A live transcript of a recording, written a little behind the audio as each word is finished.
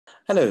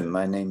Hello,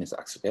 my name is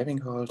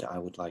Gräwingholt. I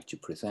would like to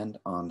present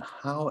on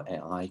how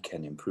AI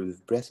can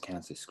improve breast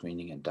cancer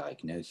screening and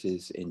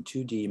diagnosis in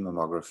 2D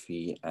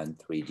mammography and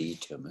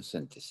 3D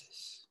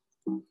tomosynthesis.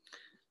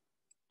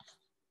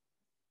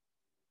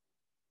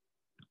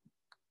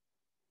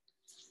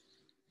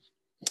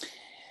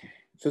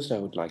 First, I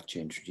would like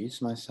to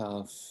introduce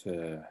myself.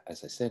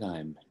 As I said,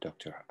 I'm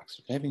Dr.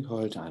 Axel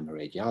Gräwingholt. I'm a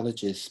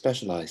radiologist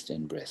specialized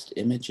in breast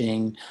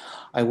imaging.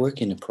 I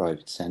work in a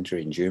private center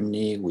in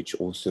Germany, which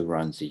also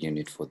runs a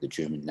unit for the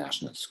German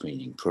National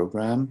Screening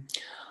Program.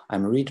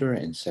 I'm a reader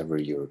in several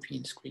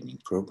European screening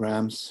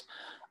programs.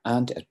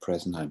 And at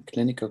present, I'm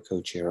clinical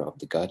co-chair of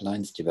the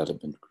Guidelines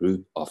Development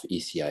Group of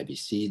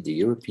ECIBC, the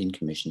European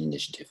Commission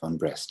Initiative on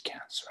Breast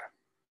Cancer.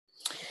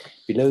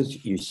 Below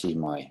you see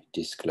my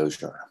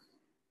disclosure.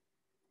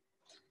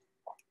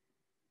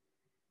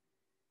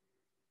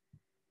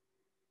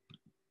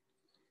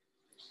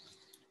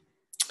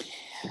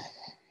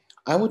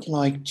 I would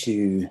like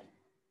to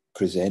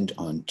present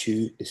on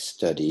two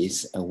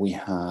studies we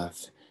have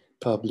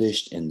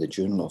published in the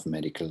Journal of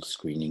Medical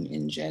Screening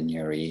in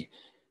January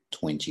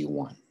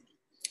 21,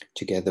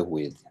 together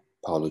with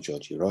Paolo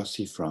Giorgi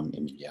Rossi from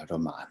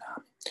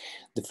Emilia-Romagna.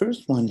 The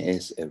first one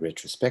is a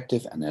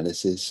retrospective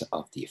analysis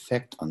of the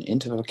effect on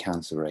interval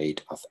cancer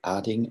rate of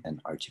adding an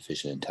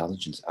artificial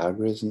intelligence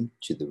algorithm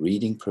to the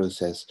reading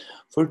process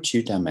for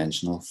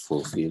two-dimensional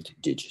full-field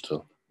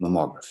digital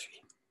mammography.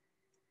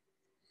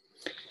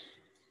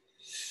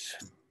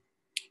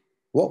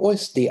 What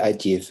was the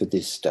idea for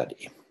this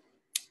study?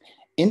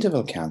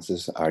 Interval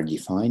cancers are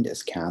defined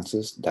as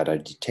cancers that are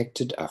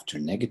detected after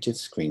negative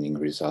screening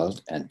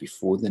result and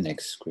before the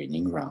next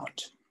screening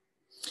round.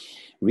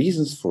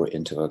 Reasons for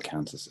interval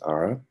cancers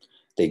are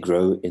they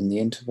grow in the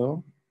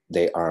interval,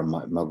 they are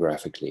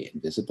mammographically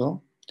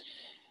invisible,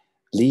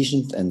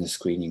 lesions in the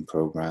screening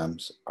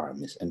programs are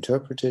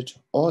misinterpreted,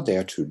 or they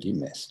are truly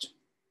missed.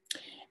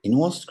 In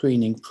all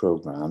screening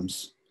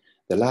programs,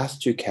 the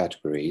last two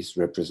categories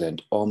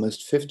represent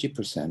almost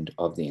 50%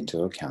 of the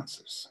interval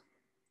cancers.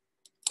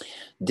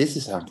 This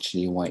is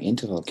actually why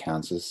interval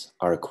cancers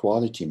are a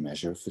quality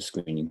measure for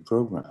screening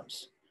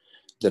programs.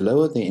 The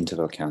lower the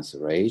interval cancer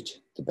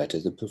rate, the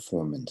better the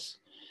performance.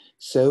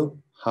 So,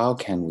 how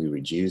can we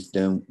reduce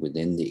them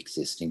within the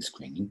existing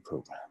screening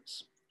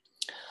programs?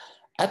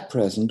 At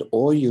present,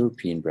 all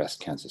European breast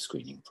cancer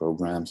screening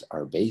programs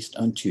are based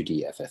on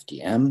 2D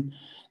FFDM.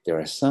 There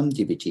are some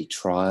DBT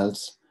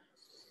trials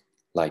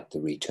like the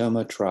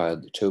RETOMA trial,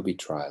 the TOBI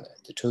trial,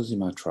 and the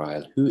TOSIMA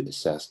trial, who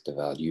assessed the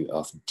value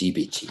of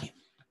DBT.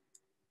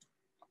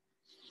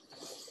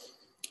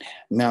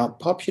 Now,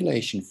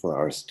 population for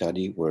our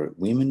study were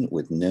women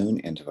with known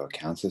interval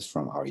cancers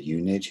from our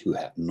unit who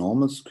had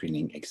normal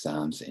screening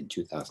exams in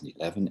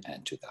 2011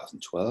 and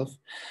 2012,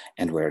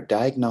 and where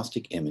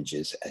diagnostic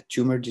images at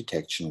tumor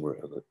detection were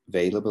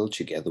available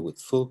together with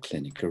full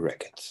clinical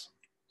records.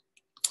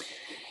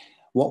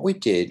 What we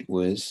did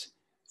was,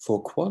 for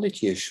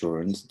quality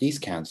assurance, these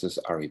cancers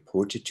are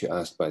reported to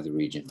us by the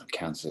Regional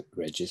Cancer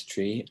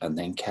Registry and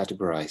then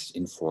categorized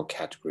in 4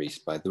 categories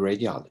by the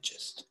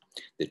radiologist: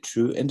 the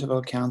true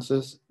interval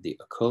cancers, the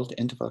occult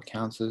interval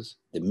cancers,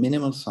 the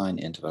minimal sign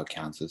interval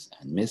cancers,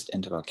 and missed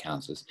interval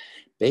cancers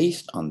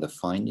based on the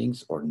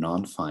findings or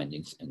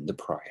non-findings in the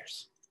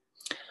priors.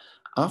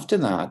 After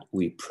that,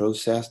 we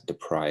processed the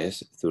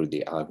priors through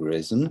the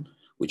algorithm,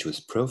 which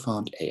was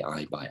Profound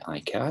AI by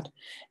ICAD,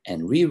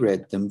 and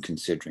reread them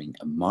considering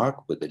a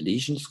mark with a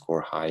lesion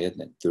score higher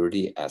than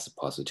 30 as a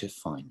positive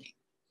finding.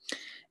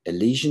 A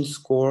lesion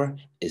score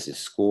is a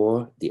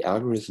score the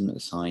algorithm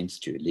assigns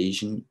to a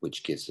lesion,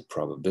 which gives the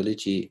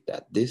probability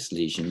that this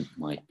lesion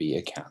might be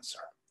a cancer.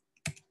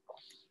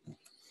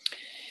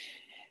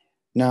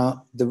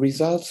 Now, the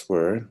results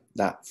were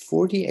that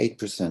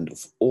 48%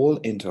 of all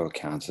interval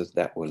cancers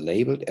that were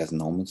labeled as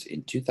normals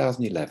in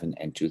 2011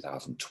 and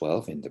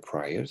 2012 in the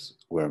priors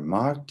were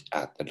marked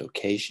at the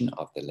location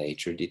of the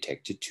later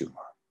detected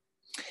tumor.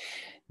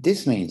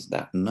 This means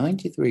that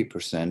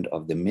 93%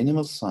 of the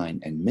minimal sign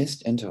and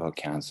missed interval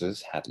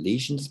cancers had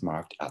lesions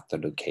marked at the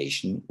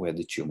location where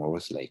the tumor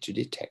was later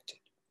detected.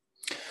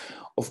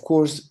 Of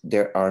course,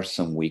 there are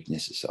some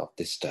weaknesses of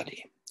this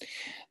study.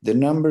 The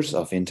numbers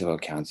of interval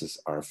cancers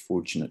are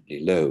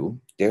fortunately low,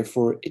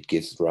 therefore it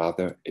gives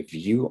rather a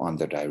view on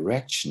the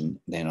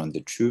direction than on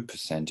the true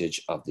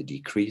percentage of the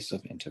decrease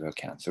of interval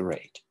cancer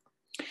rate.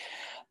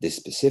 The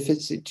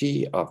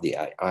specificity of the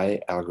AI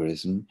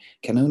algorithm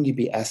can only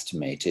be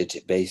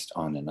estimated based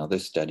on another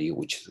study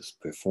which was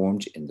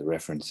performed in the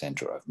Reference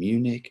Center of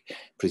Munich,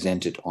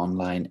 presented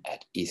online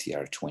at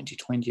ECR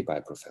 2020 by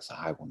Professor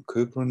Heibon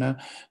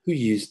Köbrunner, who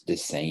used the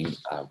same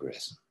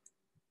algorithm.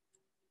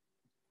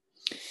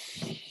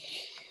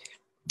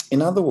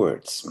 In other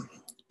words,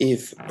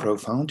 if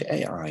Profound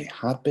AI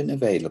had been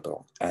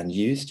available and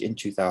used in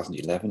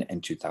 2011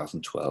 and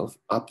 2012,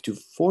 up to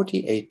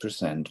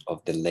 48%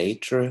 of the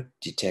later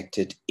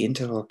detected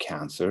interval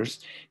cancers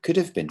could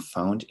have been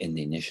found in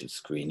the initial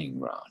screening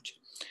round,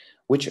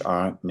 which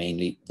are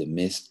mainly the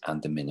missed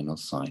and the minimal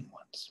sign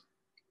ones.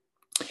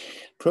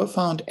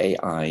 Profound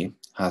AI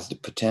has the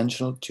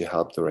potential to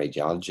help the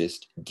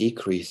radiologist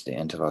decrease the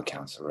interval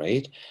cancer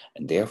rate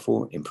and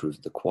therefore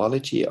improve the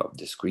quality of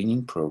the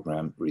screening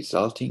program,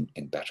 resulting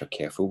in better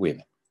care for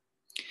women.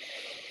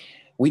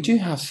 We do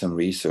have some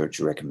research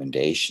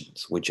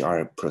recommendations, which are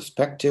a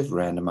prospective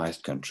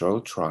randomized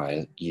controlled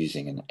trial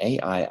using an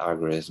AI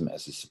algorithm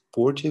as a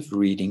supportive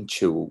reading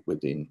tool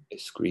within a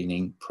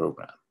screening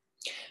program.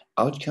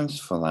 Outcomes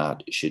for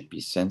that should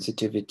be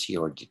sensitivity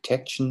or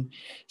detection,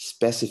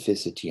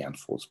 specificity and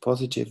false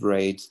positive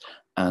rates,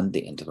 and the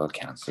interval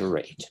cancer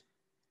rate.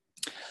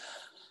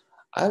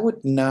 I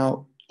would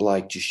now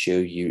like to show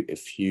you a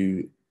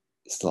few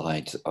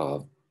slides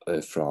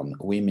from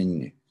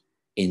women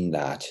in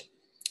that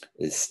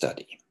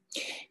study.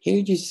 Here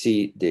you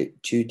see the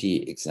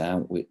 2D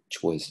exam,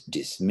 which was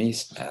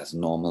dismissed as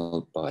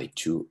normal by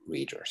 2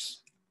 readers.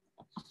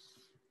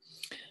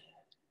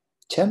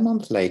 10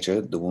 months later,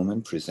 the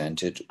woman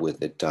presented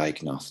with a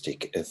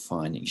diagnostic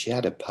finding. She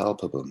had a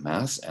palpable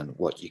mass, and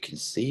what you can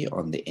see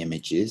on the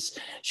images,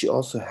 she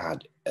also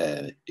had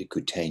a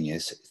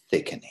cutaneous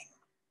thickening.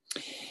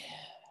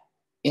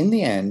 In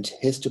the end,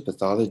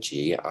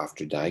 histopathology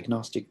after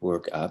diagnostic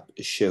workup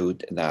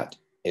showed that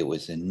it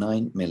was a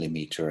 9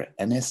 millimeter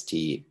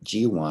NST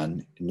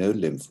G1, no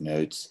lymph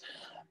nodes,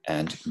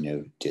 and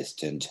no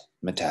distant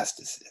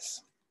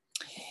metastasis.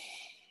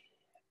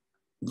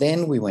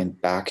 Then we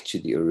went back to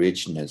the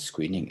original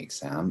screening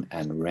exam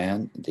and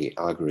ran the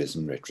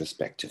algorithm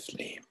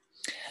retrospectively.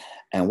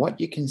 And what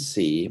you can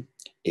see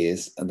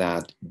is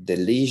that the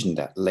lesion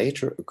that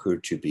later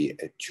occurred to be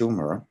a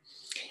tumor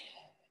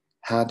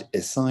had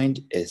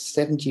assigned a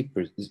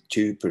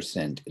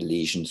 72%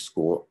 lesion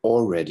score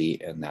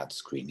already in that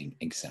screening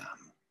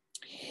exam.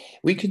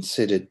 We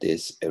considered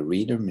this a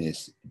reader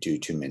miss due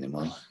to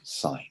minimal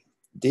sign.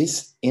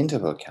 This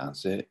interval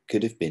cancer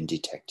could have been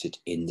detected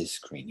in the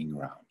screening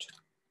round.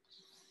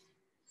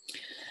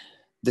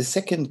 The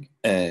second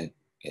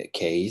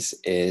case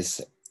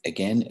is,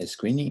 again, a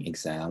screening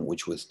exam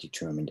which was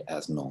determined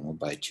as normal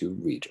by 2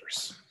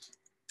 readers.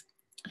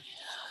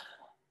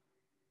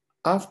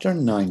 After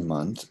 9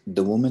 months,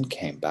 the woman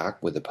came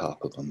back with a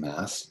palpable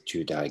mass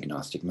to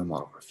diagnostic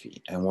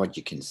mammography. And what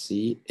you can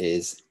see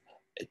is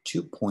a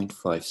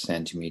 2.5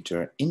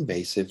 centimeter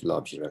invasive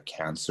lobular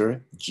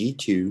cancer,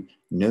 G2,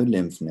 no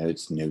lymph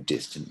nodes, no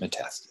distant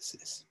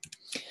metastasis.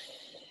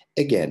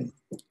 Again,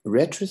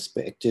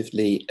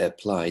 retrospectively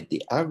applied,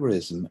 the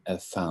algorithm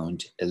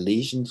found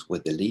lesions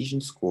with a lesion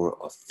score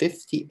of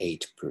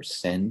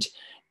 58%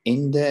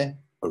 in the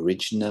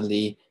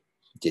originally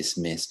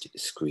dismissed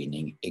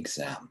screening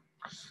exam.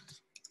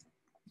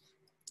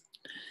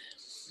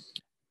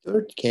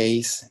 Third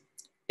case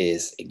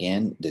is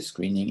again the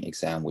screening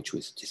exam, which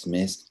was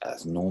dismissed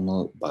as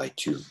normal by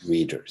 2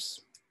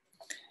 readers.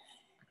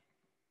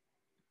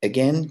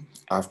 Again,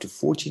 after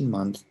 14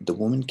 months, the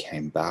woman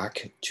came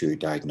back to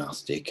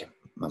diagnostic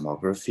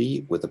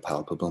mammography with a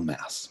palpable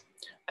mass,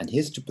 and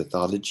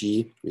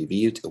histopathology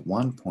revealed a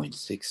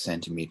 1.6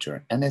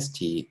 centimeter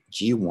NST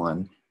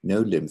G1, no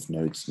lymph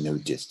nodes, no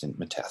distant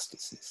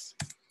metastasis.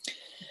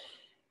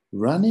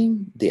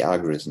 Running the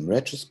algorithm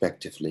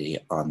retrospectively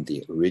on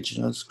the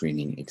original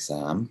screening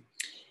exam,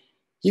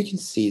 you can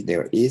see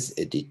there is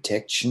a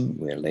detection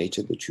where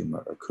later the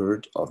tumor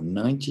occurred of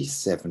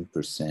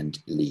 97%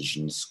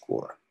 lesion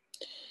score.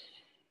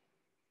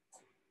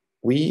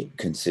 We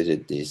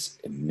considered this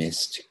a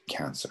missed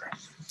cancer.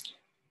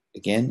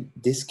 Again,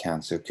 this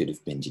cancer could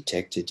have been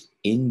detected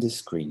in the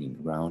screening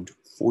round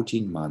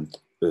 14 months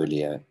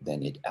earlier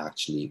than it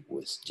actually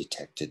was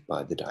detected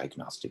by the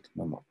diagnostic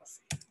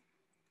mammography.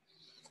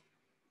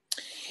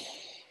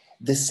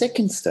 The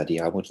second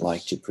study I would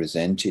like to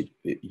present to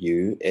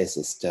you is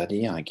a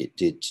study I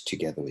did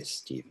together with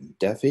Stephen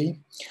Duffy,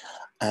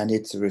 and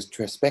it's a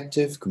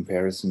retrospective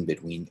comparison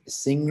between a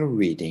single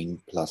reading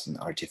plus an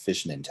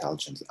artificial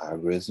intelligence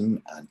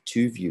algorithm and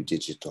 2-view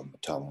digital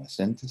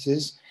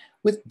tomosynthesis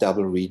with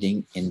double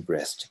reading in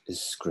breast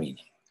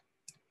screening.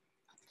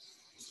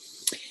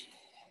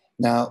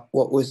 Now,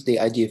 what was the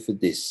idea for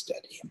this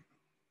study?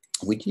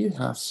 We do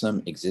have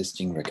some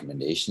existing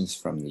recommendations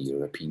from the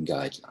European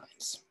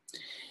guidelines.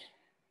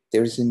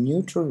 There is a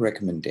neutral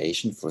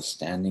recommendation for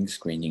standing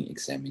screening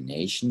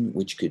examination,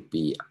 which could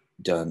be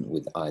done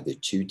with either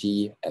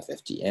 2D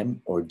FFDM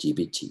or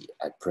DBT.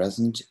 At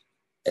present,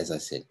 as I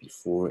said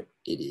before,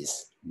 it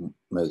is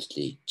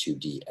mostly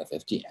 2D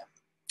FFDM.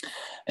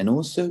 And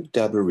also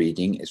double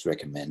reading is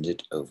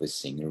recommended over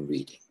single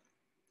reading.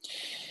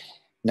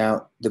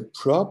 Now, the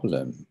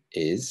problem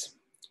is,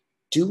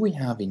 do we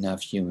have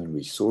enough human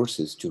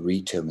resources to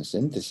read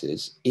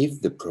tomosynthesis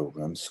if the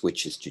program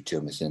switches to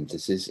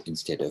tomosynthesis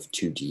instead of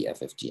 2D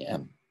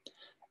FFDM?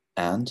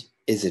 And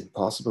is it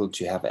possible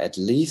to have at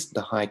least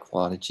the high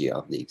quality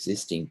of the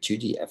existing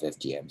 2D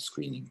FFDM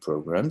screening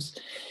programs,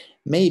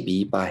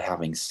 maybe by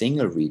having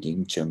single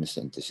reading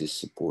tomosynthesis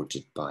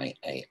supported by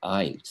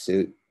AI,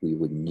 so we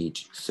wouldn't need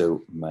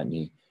so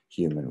many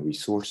human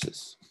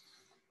resources?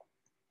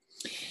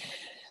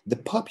 The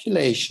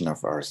population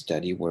of our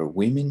study were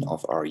women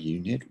of our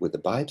unit with a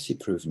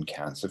biopsy-proven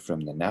cancer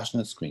from the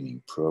National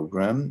Screening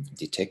Program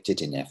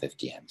detected in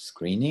FFDM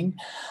screening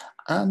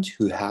and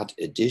who had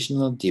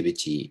additional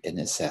DBT in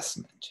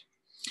assessment.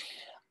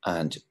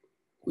 And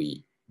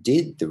we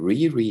did the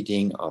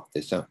rereading of the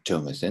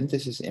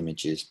tomosynthesis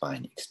images by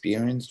an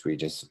experienced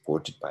reader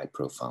supported by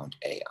Profound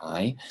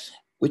AI,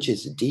 which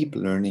is a deep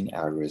learning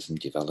algorithm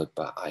developed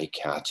by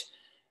ICAT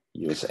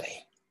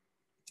USA.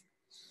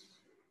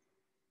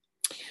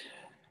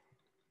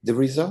 The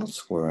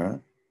results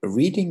were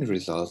reading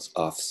results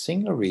of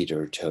single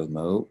reader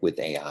tomo with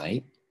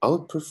AI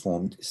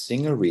outperformed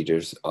single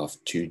readers of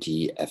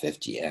 2D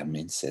FFDM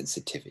in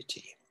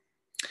sensitivity.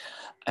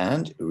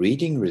 And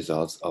reading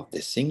results of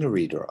the single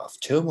reader of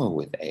tomo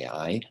with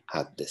AI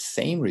had the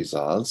same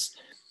results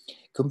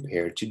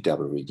compared to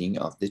double reading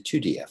of the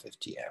 2D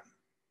FFDM.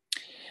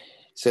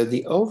 So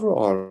the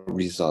overall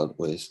result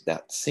was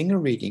that single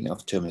reading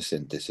of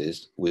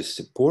tomosynthesis with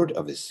support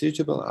of a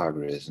suitable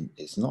algorithm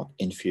is not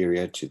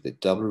inferior to the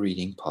double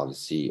reading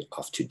policy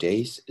of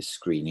today's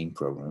screening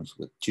programs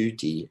with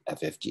 2D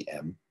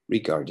FFDM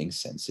regarding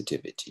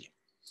sensitivity.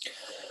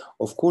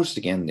 Of course,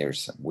 again,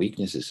 there's some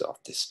weaknesses of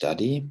the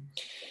study.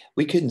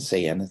 We couldn't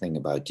say anything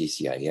about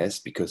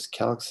DCIS because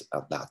calcs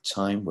at that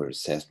time were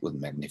assessed with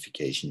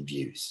magnification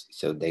views,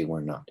 so they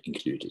were not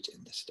included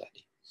in the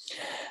study.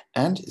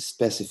 And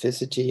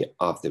specificity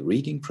of the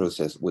reading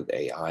process with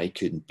AI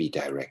couldn't be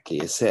directly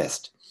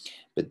assessed,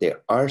 but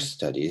there are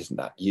studies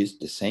that used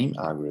the same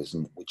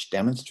algorithm which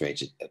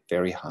demonstrated a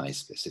very high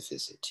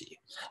specificity.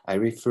 I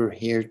refer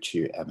here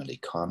to Emily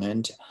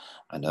Conant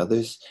and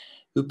others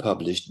who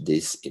published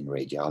this in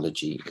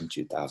Radiology in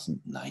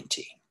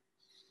 2019.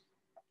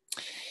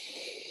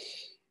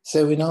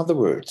 So in other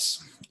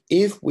words,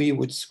 if we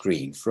would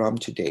screen from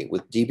today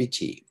with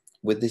DBT,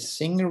 with a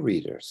single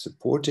reader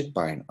supported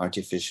by an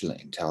artificial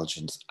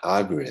intelligence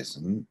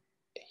algorithm,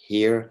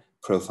 here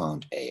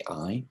Profound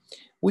AI,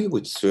 we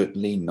would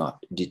certainly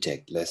not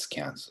detect less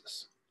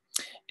cancers.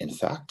 In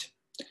fact,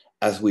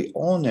 as we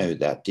all know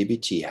that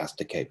DBT has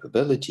the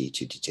capability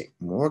to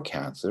detect more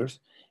cancers,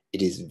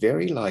 it is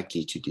very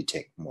likely to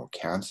detect more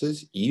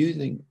cancers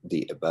using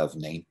the above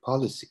named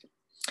policy.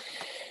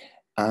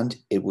 And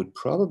it would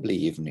probably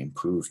even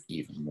improve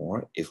even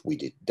more if we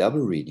did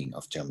double reading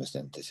of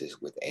tomosynthesis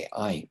with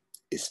AI,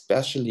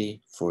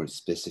 especially for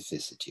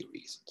specificity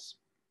reasons.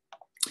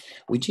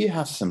 We do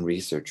have some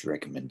research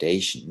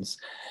recommendations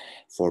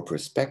for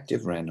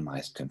prospective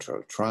randomized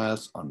controlled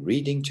trials on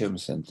reading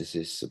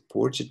tomosynthesis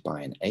supported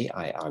by an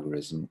AI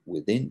algorithm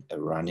within a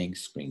running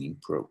screening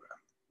program.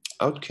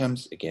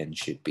 Outcomes, again,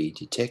 should be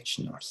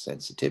detection or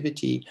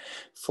sensitivity,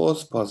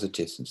 false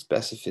positives and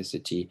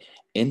specificity,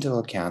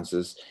 interval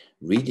cancers,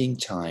 reading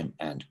time,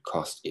 and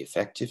cost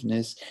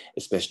effectiveness.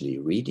 Especially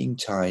reading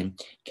time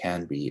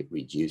can be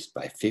reduced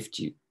by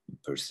 50%.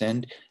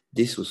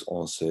 This was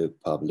also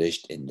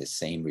published in the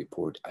same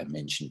report I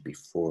mentioned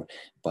before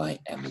by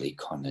Emily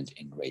Conant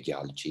in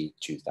Radiology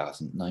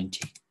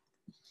 2019.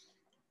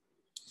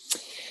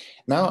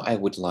 Now I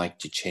would like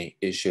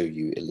to show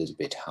you a little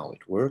bit how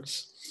it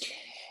works.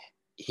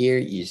 Here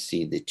you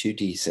see the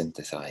 2D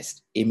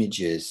synthesized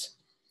images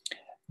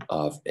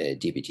of a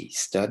DBT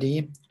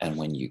study, and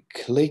when you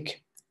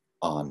click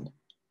on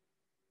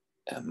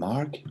a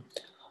mark,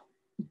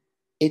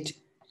 it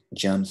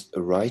jumps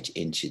right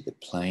into the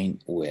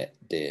plane where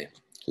the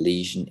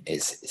lesion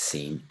is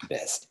seen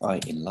best. I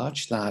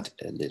enlarge that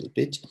a little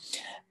bit,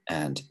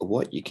 and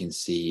what you can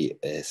see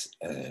is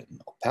an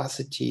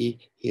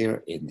opacity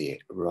here in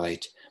the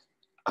right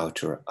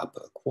outer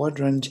upper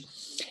quadrant.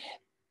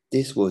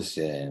 This was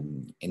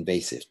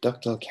invasive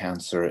ductal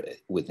cancer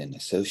with an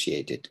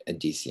associated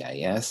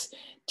DCIS,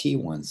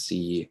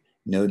 T1C,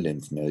 no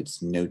lymph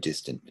nodes, no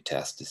distant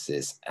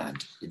metastasis, and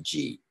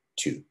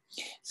G2.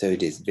 So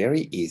it is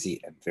very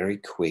easy and very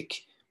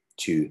quick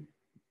to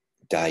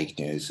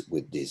diagnose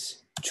with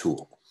this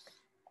tool.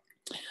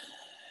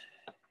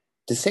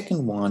 The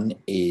second one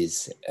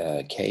is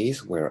a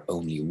case where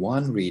only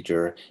one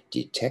reader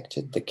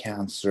detected the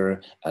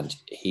cancer, and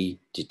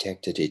he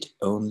detected it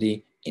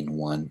only in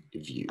one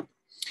view.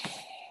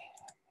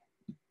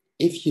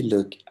 If you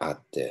look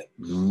at the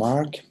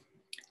mark,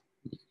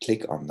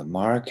 click on the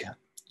mark,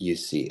 you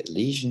see a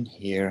lesion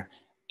here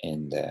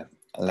in the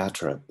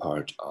lateral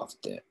part of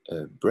the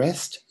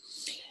breast,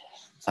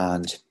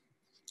 and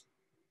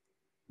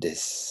the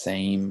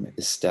same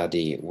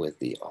study with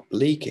the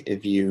oblique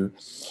view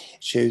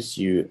shows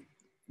you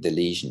the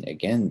lesion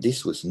again.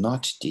 This was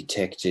not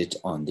detected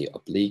on the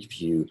oblique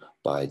view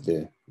by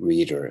the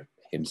reader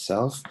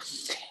himself.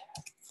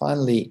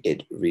 Finally,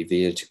 it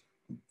revealed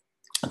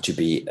to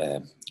be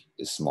a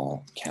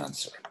small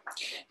cancer.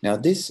 Now,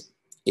 this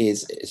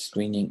is a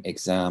screening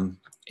exam,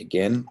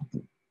 again,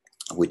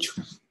 which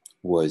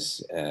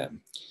was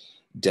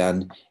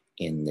done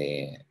in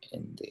the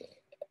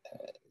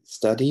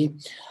study,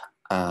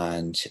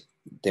 and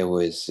there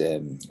was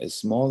a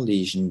small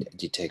lesion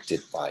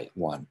detected by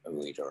one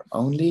reader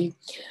only.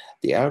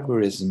 The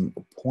algorithm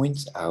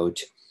points out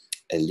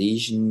a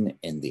lesion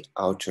in the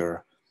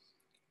outer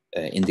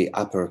in the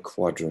upper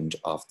quadrant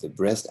of the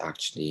breast,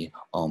 actually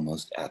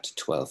almost at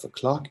 12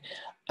 o'clock.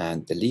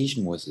 And the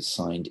lesion was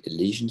assigned a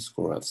lesion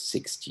score of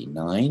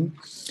 69.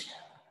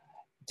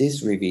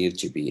 This revealed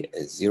to be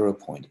a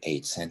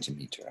 0.8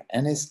 centimeter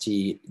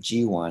NST,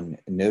 G1,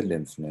 no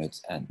lymph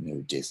nodes, and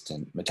no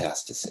distant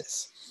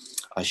metastasis.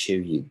 I show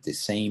you the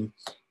same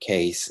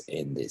case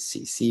in the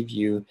CC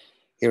view.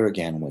 Here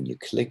again, when you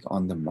click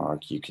on the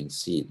mark, you can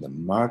see the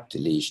marked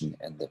lesion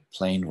and the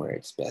plane where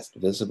it's best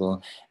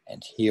visible.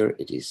 And here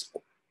it is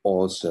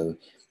also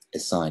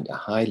assigned a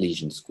high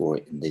lesion score,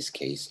 in this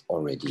case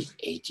already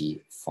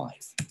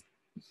 85.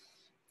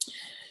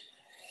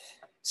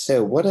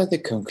 So what are the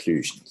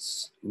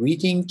conclusions?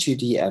 Reading to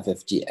the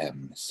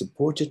FFDM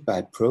supported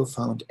by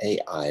Profound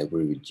AI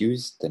will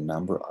reduce the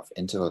number of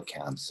interval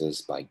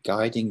cancers by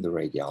guiding the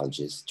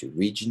radiologist to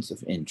regions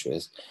of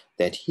interest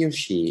that he or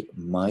she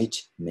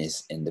might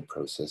miss in the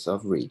process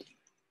of reading.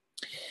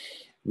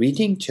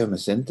 Reading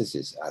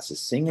tomosynthesis as a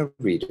single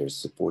reader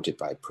supported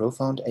by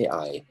Profound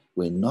AI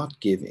will not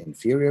give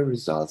inferior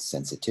results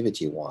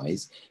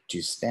sensitivity-wise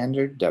to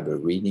standard double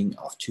reading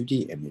of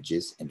 2D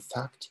images. In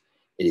fact,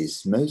 it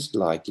is most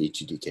likely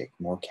to detect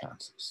more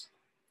cancers.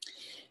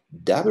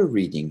 Double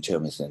reading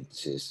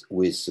tomosynthesis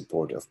with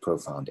support of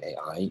Profound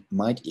AI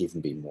might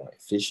even be more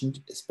efficient,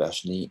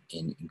 especially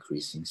in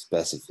increasing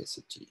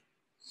specificity.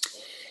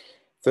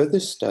 Further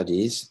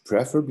studies,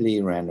 preferably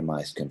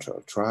randomized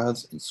controlled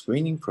trials and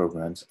screening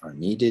programs, are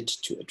needed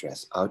to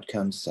address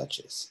outcomes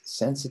such as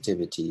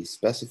sensitivity,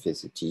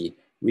 specificity,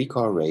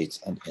 recall rates,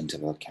 and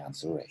interval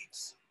cancer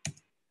rates.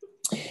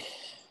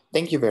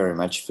 Thank you very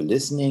much for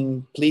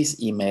listening.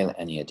 Please email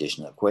any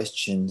additional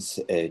questions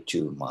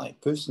to my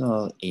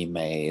personal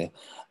email.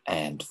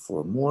 And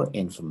for more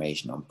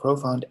information on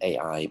Profound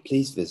AI,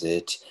 please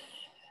visit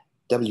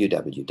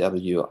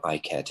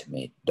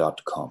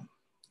www.icatmed.com.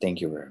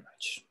 Thank you very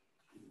much.